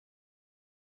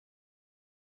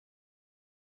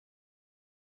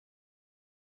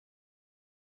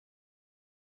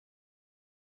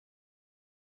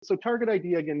So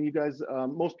TargetID, again, you guys,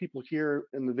 most people here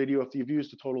in the video, if you've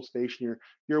used a total station,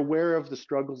 you're aware of the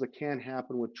struggles that can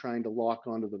happen with trying to lock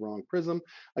onto the wrong prism.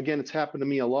 Again, it's happened to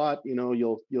me a lot. You know,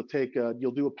 you'll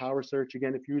do a power search.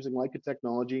 Again, if you're using Leica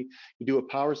technology, you do a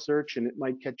power search and it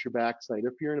might catch your backside.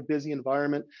 If you're in a busy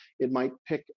environment, it might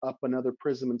pick up another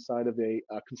prism inside of a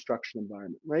construction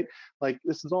environment, right? Like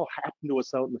this has all happened to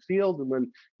us out in the field, and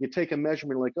when you take a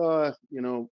measurement, like, oh, you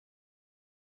know,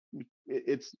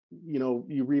 it's, you know,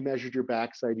 you remeasured your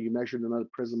backside, you measured another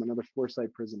prism, another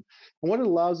foresight prism. And what it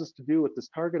allows us to do with this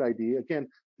TargetID, again,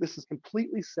 this is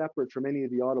completely separate from any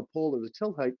of the AutoPole or the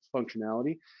tilt height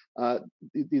functionality.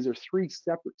 These are three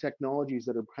separate technologies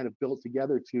that are kind of built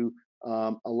together to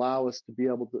allow us to be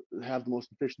able to have the most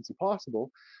efficiency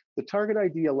possible. The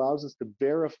TargetID allows us to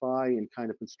verify in kind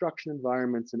of construction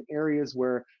environments and areas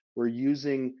where we're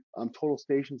using total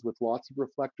stations with lots of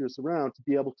reflectors around to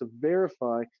be able to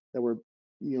verify that we're,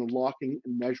 you know, locking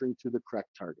and measuring to the correct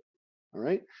target. All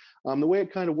right. The way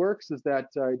it kind of works is that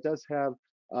it does have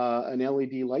an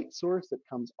LED light source that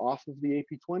comes off of the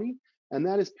AP20, and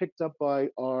that is picked up by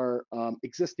our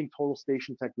existing total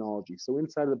station technology. So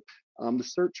inside of the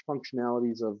search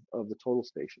functionalities of the total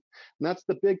station, and that's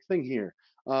the big thing here.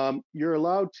 You're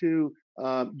allowed to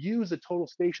use a total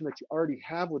station that you already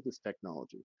have with this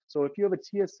technology. So if you have a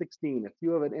TS16, if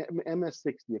you have an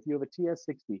MS60, if you have a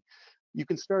TS60, you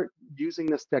can start using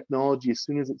this technology as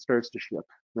soon as it starts to ship,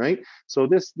 right? So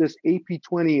this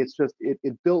AP20,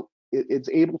 it's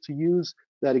able to use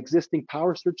that existing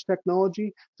power search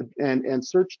technology and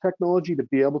search technology to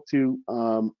be able to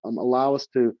allow us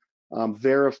to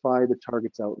verify the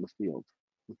targets out in the field.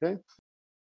 Okay.